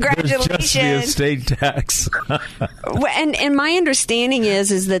 Congratulations! There's just the estate tax. and my understanding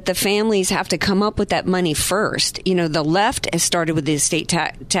is that the families have to come up with that money first. You know, the left has started with the estate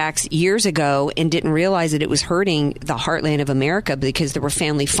tax years ago and didn't realize that it was hurting the heartland of America because there were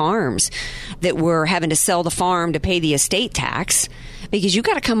family farms that were having to sell the farm to pay the estate tax because you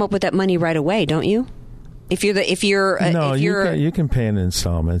got to come up with that money right away, don't you? You can pay in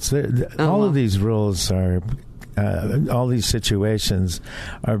installments. All of these rules are, all these situations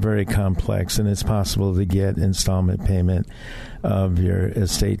are very complex, and it's possible to get installment payment of your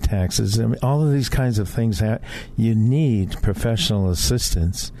estate taxes. I mean, all of these kinds of things, you need professional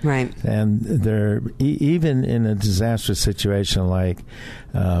assistance. Right. And even in a disastrous situation like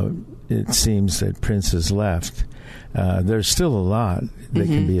it seems that Prince has left, there's still a lot that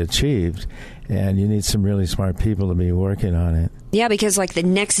can be achieved. And you need some really smart people to be working on it. Yeah, because like the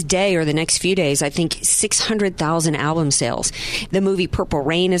next day or the next few days, I think 600,000 album sales. The movie Purple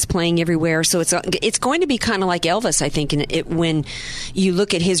Rain is playing everywhere. So it's going to be kind of like Elvis, I think. And when you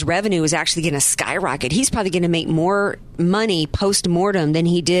look at his revenue is actually going to skyrocket. He's probably going to make more money post-mortem than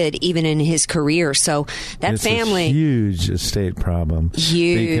he did even in his career. So it's a huge estate problem.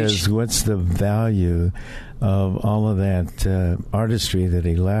 Huge. Because what's the value of all of that artistry that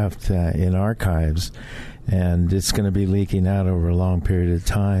he left in archives, and it's going to be leaking out over a long period of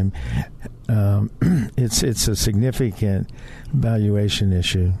time. It's a significant valuation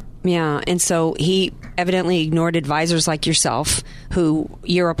issue. Yeah, and so he evidently ignored advisors like yourself, who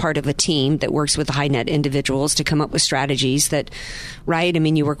you're a part of a team that works with high net individuals to come up with strategies that, right? I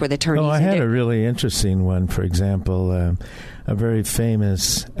mean, you work with attorneys. Oh, I had a really interesting one. For example, a very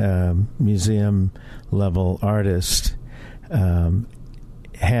famous museum-level artist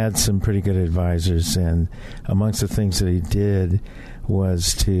had some pretty good advisors, and amongst the things that he did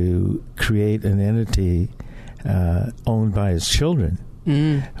was to create an entity owned by his children,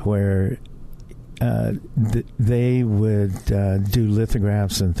 where they would do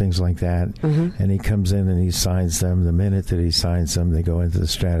lithographs and things like that, and he comes in and he signs them. The minute that he signs them, they go into the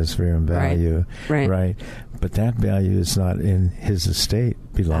stratosphere in value, right? But that value is not in his estate;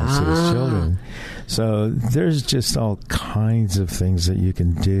 belongs to his children. So there's just all kinds of things that you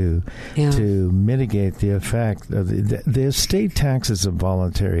can do to mitigate the effect of the estate tax is a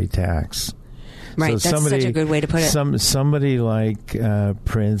voluntary tax. Right, so that's such a good way to put it. Somebody like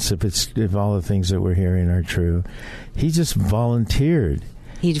Prince, if all the things that we're hearing are true, he just volunteered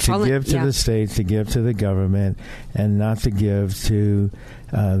to give to the state, to give to the government, and not to give to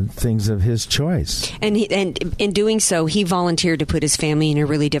things of his choice. And in doing so, he volunteered to put his family in a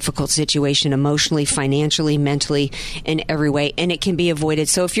really difficult situation, emotionally, financially, mentally, in every way, and it can be avoided.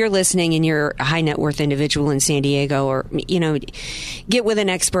 So if you're listening and you're a high net worth individual in San Diego, or get with an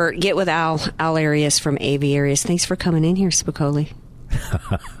expert, get with Al Arias from AV Arias. Thanks for coming in here, Spicoli.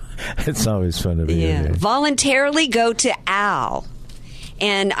 It's always fun to be here. Voluntarily go to Al.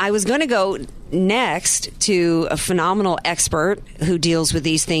 And I was going to go next to a phenomenal expert who deals with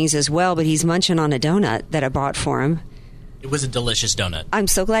these things as well, but he's munching on a donut that I bought for him. It was a delicious donut. I'm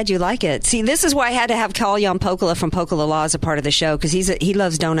so glad you like it. See, this is why I had to have Kalyan Pokala from Pokala Law as a part of the show, because he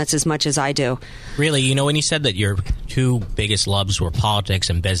loves donuts as much as I do. Really, when you said that your two biggest loves were politics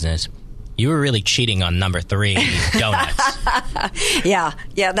and business, you were really cheating on number 3, donuts. Yeah,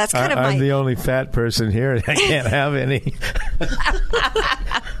 that's kind of I'm the only fat person here, and I can't have any.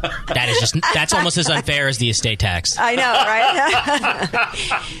 That's almost as unfair as the estate tax. I know,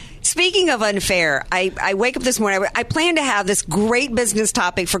 right? Speaking of unfair, I wake up this morning. I plan to have this great business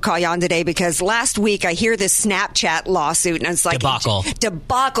topic for Kalyan today, because last week I hear this Snapchat lawsuit, and it's like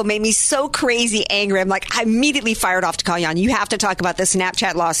debacle made me so crazy angry. I'm like, I immediately fired off to Kalyan. You have to talk about this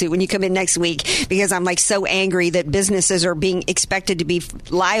Snapchat lawsuit when you come in next week, because I'm like so angry that businesses are being expected to be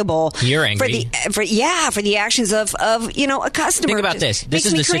liable. You're angry for the actions of a customer. Think about this. This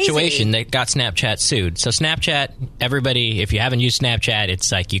is the situation that got Snapchat sued. So Snapchat, everybody, if you haven't used Snapchat,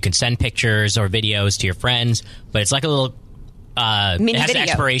 it's like you can send pictures or videos to your friends, but it's like a little it has an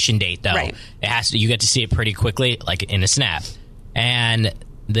expiration date, though. Right. You get to see it pretty quickly, like in a snap. And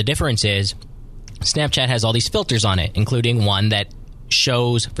the difference is Snapchat has all these filters on it, including one that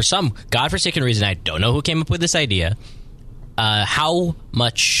shows, for some godforsaken reason, I don't know who came up with this idea, how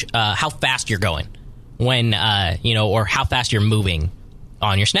fast you're going when or how fast you're moving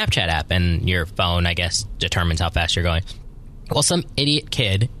on your Snapchat app, and your phone, I guess, determines how fast you're going. Well, some idiot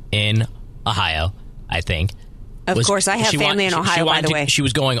kid in Ohio, I think. Of course, I have family in Ohio, by the way. She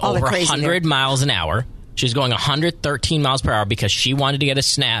was going over 100 miles an hour. She was going 113 miles per hour because she wanted to get a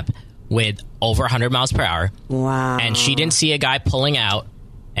snap with over 100 miles per hour. Wow. And she didn't see a guy pulling out,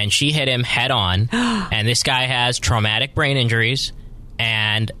 and she hit him head on. And this guy has traumatic brain injuries.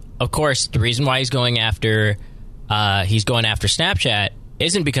 And, of course, the reason why he's going after Snapchat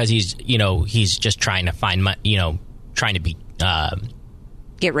isn't because he's just trying to find, trying to be...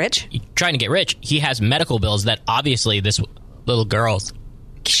 get rich? Trying to get rich. He has medical bills that obviously this little girl's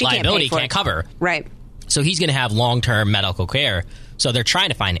liability can't cover. Right. So he's going to have long-term medical care. So they're trying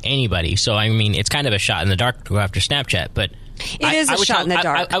to find anybody. So, I mean, it's kind of a shot in the dark to go after Snapchat. But it is a shot in the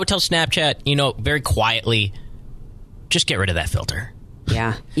dark. I would tell Snapchat, very quietly, just get rid of that filter.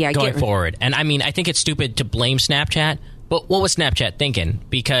 Yeah. Going forward. And, I mean, I think it's stupid to blame Snapchat. But what was Snapchat thinking?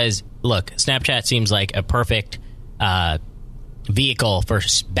 Because, look, Snapchat seems like a perfect vehicle for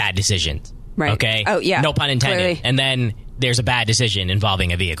bad decisions. Right. Okay? Oh, yeah. No pun intended. Clearly. And then there's a bad decision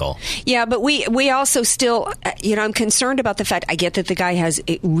involving a vehicle. Yeah, but we also still, I'm concerned about the fact, I get that the guy has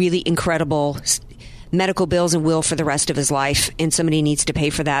really incredible medical bills and will for the rest of his life, and somebody needs to pay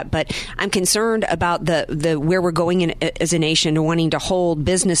for that. But I'm concerned about the where we're going as a nation, wanting to hold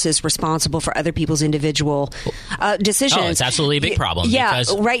businesses responsible for other people's individual decisions. Oh, it's absolutely a big problem. Yeah,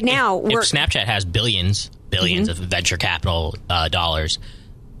 because right now, if Snapchat has billions of venture capital dollars,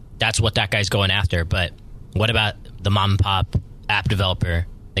 that's what that guy's going after. But what about the mom and pop app developer?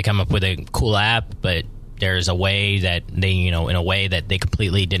 They come up with a cool app, but there's a way that they, in a way that they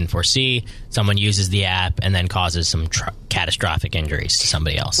completely didn't foresee, someone uses the app and then causes some catastrophic injuries to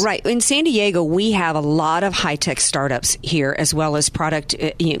somebody else. Right. In San Diego, we have a lot of high-tech startups here, as well as product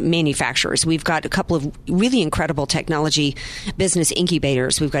manufacturers. We've got a couple of really incredible technology business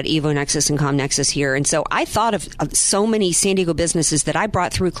incubators. We've got EvoNexus and ComNexus here. And so I thought of so many San Diego businesses that I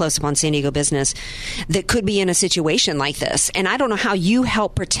brought through Close Up on San Diego Business that could be in a situation like this. And I don't know how you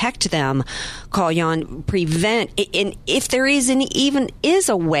help protect them, Kalyan, prevent, and if there even is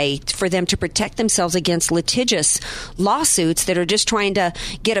a way for them to protect themselves against litigious lawsuits that are just trying to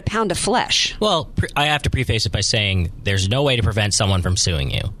get a pound of flesh. Well, I have to preface it by saying there's no way to prevent someone from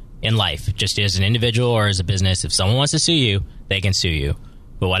suing you in life, just as an individual or as a business. If someone wants to sue you, they can sue you.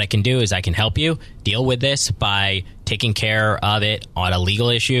 But what I can do is I can help you deal with this by taking care of it on a legal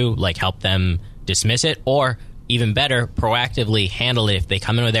issue, like help them dismiss it, or even better, proactively handle it. If they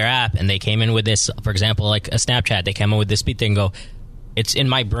come in with their app and they came in with this, for example, like a Snapchat, they come in with this speed thing and go, it's in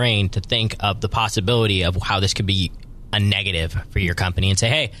my brain to think of the possibility of how this could be a negative for your company, and say,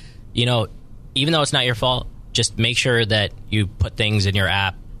 hey, even though it's not your fault, just make sure that you put things in your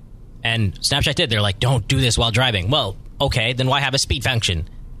app. And Snapchat did. They're like, don't do this while driving. Well, okay, then why have a speed function?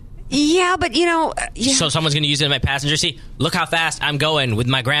 Yeah, but So someone's going to use it in my passenger seat? Look how fast I'm going with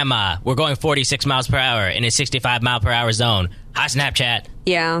my grandma. We're going 46 miles per hour in a 65 mile per hour zone. Hi, Snapchat.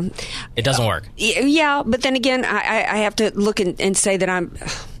 Yeah. It doesn't work. Yeah, but then again, I have to look and say that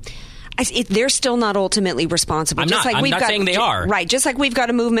they're still not ultimately responsible. I'm not saying they are. Right. Just like we've got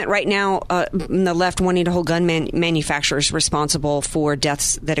a movement right now in the left wanting to hold gun manufacturers responsible for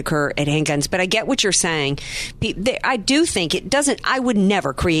deaths that occur at handguns. But I get what you're saying. I do think I would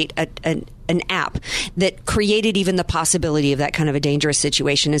never create an app that created even the possibility of that kind of a dangerous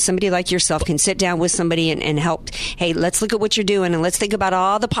situation. And somebody like yourself can sit down with somebody and help, hey, let's look at what you're doing and let's think about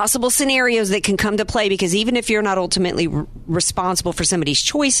all the possible scenarios that can come to play, because even if you're not ultimately responsible for somebody's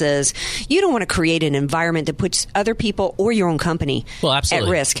choices, you don't want to create an environment that puts other people or your own company at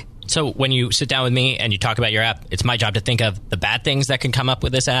risk. So when you sit down with me and you talk about your app, it's my job to think of the bad things that can come up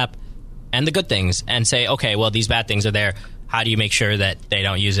with this app and the good things and say, okay, well, these bad things are there. How do you make sure that they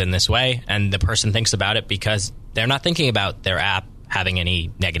don't use it in this way? And the person thinks about it because they're not thinking about their app having any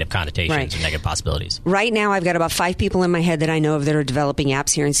negative connotations or negative possibilities. Right now, I've got about 5 people in my head that I know of that are developing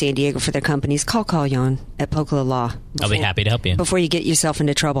apps here in San Diego for their companies. Call Kalyan at Pocola Law. I'll be happy to help you. Before you get yourself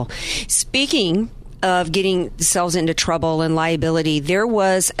into trouble. Speaking of getting themselves into trouble and liability, there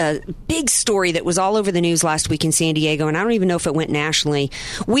was a big story that was all over the news last week in San Diego, and I don't even know if it went nationally.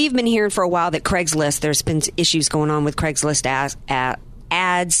 We've been hearing for a while that Craigslist, there's been issues going on with Craigslist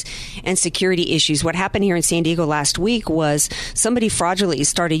ads and security issues. What happened here in San Diego last week was somebody fraudulently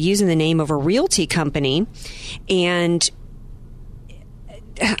started using the name of a realty company, and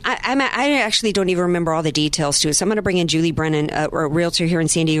I actually don't even remember all the details to it. So I'm going to bring in Julie Brennan, a realtor here in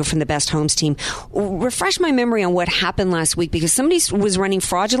San Diego from the Best Homes team. Refresh my memory on what happened last week, because somebody was running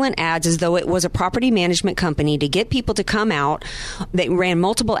fraudulent ads as though it was a property management company to get people to come out. They ran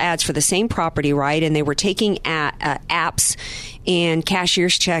multiple ads for the same property, right? And they were taking apps and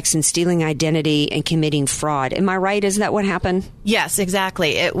cashier's checks and stealing identity and committing fraud. Am I right? Is that what happened? Yes,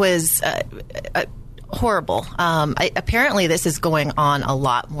 exactly. It was horrible. Apparently, this is going on a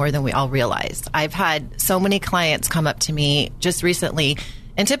lot more than we all realize. I've had so many clients come up to me just recently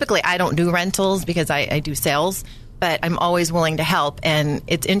And typically I don't do rentals because I do sales, but I'm always willing to help. And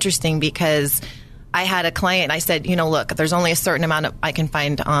it's interesting because I had a client, I said, look, there's only a certain amount I can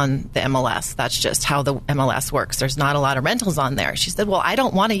find on the MLS. That's just how the MLS works. There's not a lot of rentals on there. She said, well, I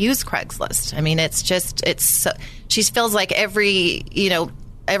don't want to use Craigslist. I mean, she feels like every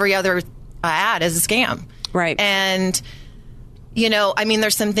other ad is a scam. Right. And,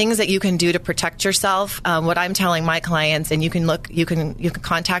 there's some things that you can do to protect yourself. What I'm telling my clients, and you can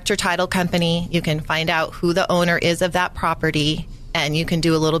contact your title company. You can find out who the owner is of that property, and you can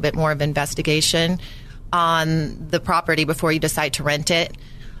do a little bit more of investigation on the property before you decide to rent it.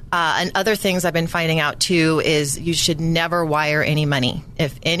 And other things I've been finding out, too, is you should never wire any money.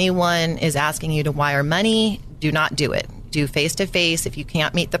 If anyone is asking you to wire money, do not do it. Do face-to-face. If you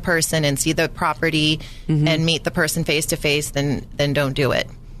can't meet the person and see the property and meet the person face-to-face, then don't do it.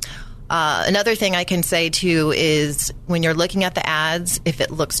 Another thing I can say, too, is when you're looking at the ads, if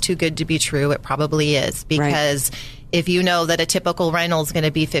it looks too good to be true, it probably is. Because if you know that a typical rental is going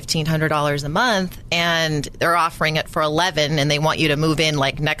to be $1,500 a month and they're offering it for $11,000 and they want you to move in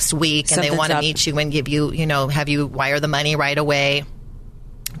like next week and they want to meet you and give you, have you wire the money right away,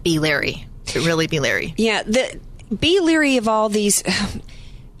 be leery. Really be leery. Yeah, be leery of all these.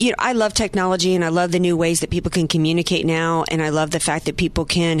 I love technology and I love the new ways that people can communicate now. And I love the fact that people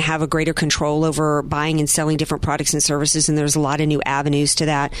can have a greater control over buying and selling different products and services. And there's a lot of new avenues to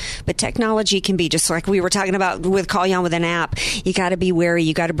that. But technology can be just like we were talking about with Call You On with an app. You got to be wary.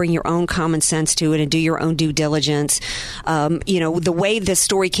 You got to bring your own common sense to it and do your own due diligence. The way this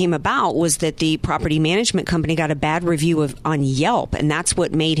story came about was that the property management company got a bad review on Yelp. And that's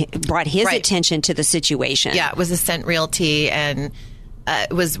what brought his attention to the situation. Yeah, it was Ascent Realty, and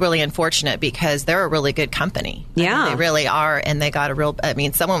it was really unfortunate because they're a really good company. Yeah. They really are. And they got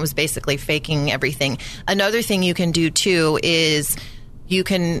someone was basically faking everything. Another thing you can do, too, is you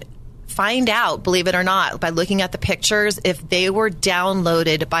can find out, believe it or not, by looking at the pictures, if they were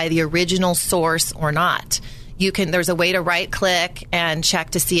downloaded by the original source or not. There's a way to right click and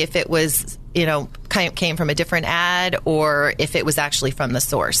check to see if it was, came from a different ad or if it was actually from the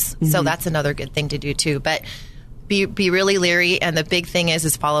source. So that's another good thing to do, too. But be really leery, and the big thing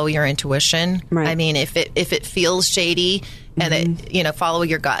is follow your intuition. Right. I mean, if it feels shady, and follow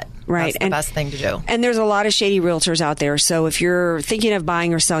your gut. Right. That's the best thing to do. And there's a lot of shady realtors out there. So if you're thinking of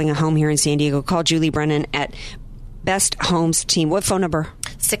buying or selling a home here in San Diego, call Julie Brennan at Best Homes Team. What phone number?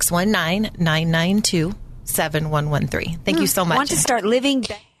 619-992-7113. Thank you so much. Want to start living?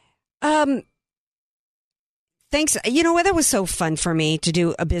 Thanks. You know what? That was so fun for me to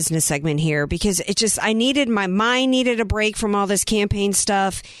do a business segment here because my mind needed a break from all this campaign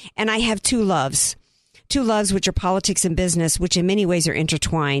stuff. And I have two loves, which are politics and business, which in many ways are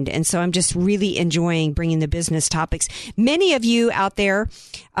intertwined. And so I'm just really enjoying bringing the business topics. Many of you out there,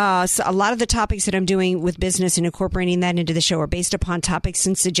 so a lot of the topics that I'm doing with business and incorporating that into the show are based upon topics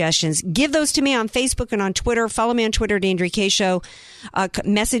and suggestions. Give those to me on Facebook and on Twitter. Follow me on Twitter at Andrea Kaye Show.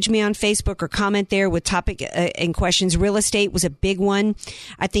 Message me on Facebook or comment there with topic and questions. Real estate was a big one.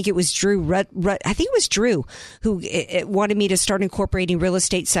 I think it was Drew. Who wanted me to start incorporating real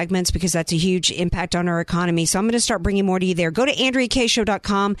estate segments because that's a huge impact on our economy. So I'm going to start bringing more to you there. Go to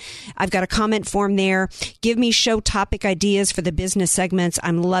AndreaKayeShow.com. I've got a comment form there. Give me show topic ideas for the business segments.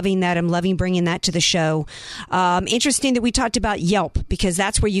 I'm loving that. I'm loving bringing that to the show. Interesting that we talked about Yelp because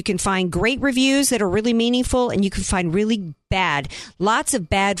that's where you can find great reviews that are really meaningful and you can find really lots of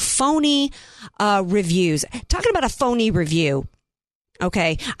bad, phony reviews. Talking about a phony review.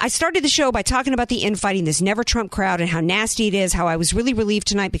 Okay. I started the show by talking about the infighting, this Never Trump crowd and how nasty it is, how I was really relieved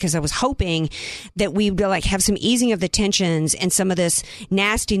tonight because I was hoping that we would have some easing of the tensions and some of this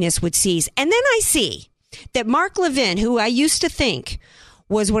nastiness would cease. And then I see that Mark Levin, who I used to think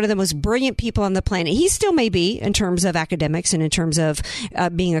was one of the most brilliant people on the planet. He still may be in terms of academics and in terms of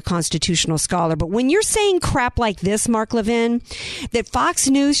being a constitutional scholar. But when you're saying crap like this, Mark Levin, that Fox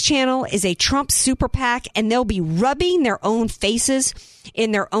News Channel is a Trump super PAC and they'll be rubbing their own faces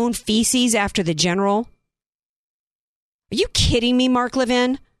in their own feces after the general. Are you kidding me, Mark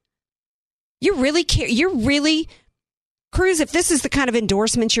Levin? You're really, Cruz, if this is the kind of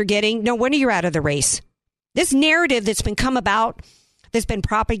endorsements you're getting, no wonder you're out of the race. This narrative that's been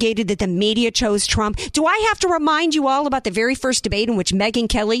propagated that the media chose Trump. Do I have to remind you all about the very first debate in which Megyn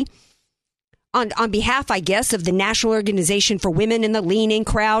Kelly, on behalf, I guess, of the National Organization for Women in the Lean-In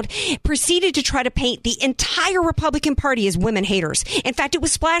crowd, proceeded to try to paint the entire Republican Party as women haters. In fact, it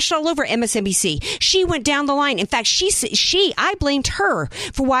was splashed all over MSNBC. She went down the line. In fact, I blamed her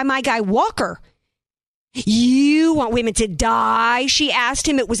for why my guy Walker, you want women to die? She asked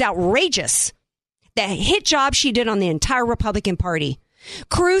him. It was outrageous. The hit job she did on the entire Republican Party.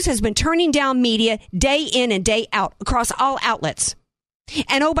 Cruz has been turning down media day in and day out across all outlets.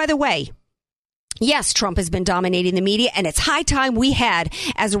 And oh, by the way, yes, Trump has been dominating the media, and it's high time we had,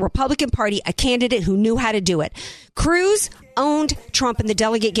 as a Republican Party, a candidate who knew how to do it. Cruz owned Trump in the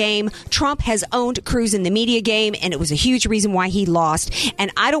delegate game. Trump has owned Cruz in the media game, and it was a huge reason why he lost.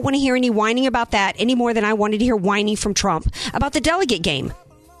 And I don't want to hear any whining about that any more than I wanted to hear whining from Trump about the delegate game.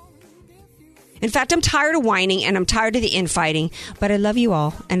 In fact, I'm tired of whining and I'm tired of the infighting, but I love you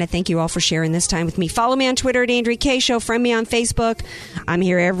all and I thank you all for sharing this time with me. Follow me on Twitter at Andrea Kaye Show. Friend me on Facebook. I'm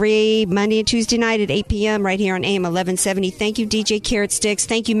here every Monday and Tuesday night at 8 p.m. right here on AM 1170. Thank you, DJ Carrot Sticks.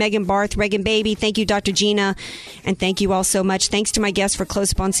 Thank you, Megan Barth, Reagan Baby. Thank you, Dr. Gina. And thank you all so much. Thanks to my guests for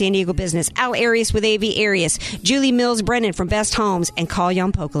Close Up on San Diego Business. Al Arias with AV Arias. Julie Mills Brennan from Best Homes. And Call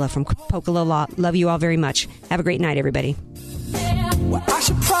Jan Pokola from Pokola Law. Love you all very much. Have a great night, everybody.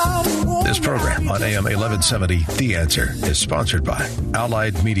 This program on AM 1170, The Answer, is sponsored by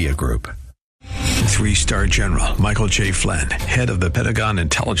Allied Media Group. 3-star General Michael J. Flynn, head of the Pentagon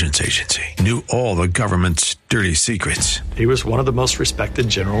Intelligence Agency, knew all the government's dirty secrets. He was one of the most respected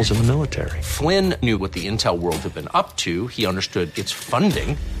generals in the military. Flynn knew what the intel world had been up to. He understood its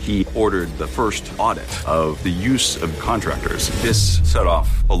funding. He ordered the first audit of the use of contractors. This set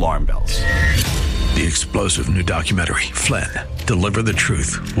off alarm bells. The explosive new documentary, Flynn, Deliver the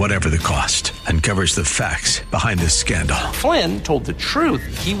Truth, Whatever the Cost, uncovers the facts behind this scandal. Flynn told the truth.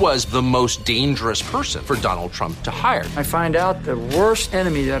 He was the most dangerous person for Donald Trump to hire. I find out the worst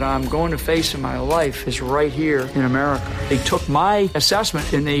enemy that I'm going to face in my life is right here in America. They took my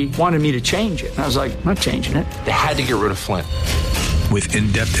assessment and they wanted me to change it. And I was like, I'm not changing it. They had to get rid of Flynn. With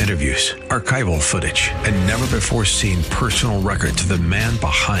in-depth interviews, archival footage, and never-before-seen personal records of the man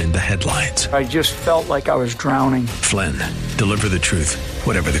behind the headlines. I just felt like I was drowning. Flynn, Deliver the Truth,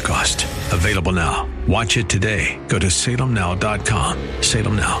 Whatever the Cost. Available now. Watch it today. Go to salemnow.com.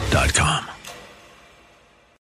 salemnow.com.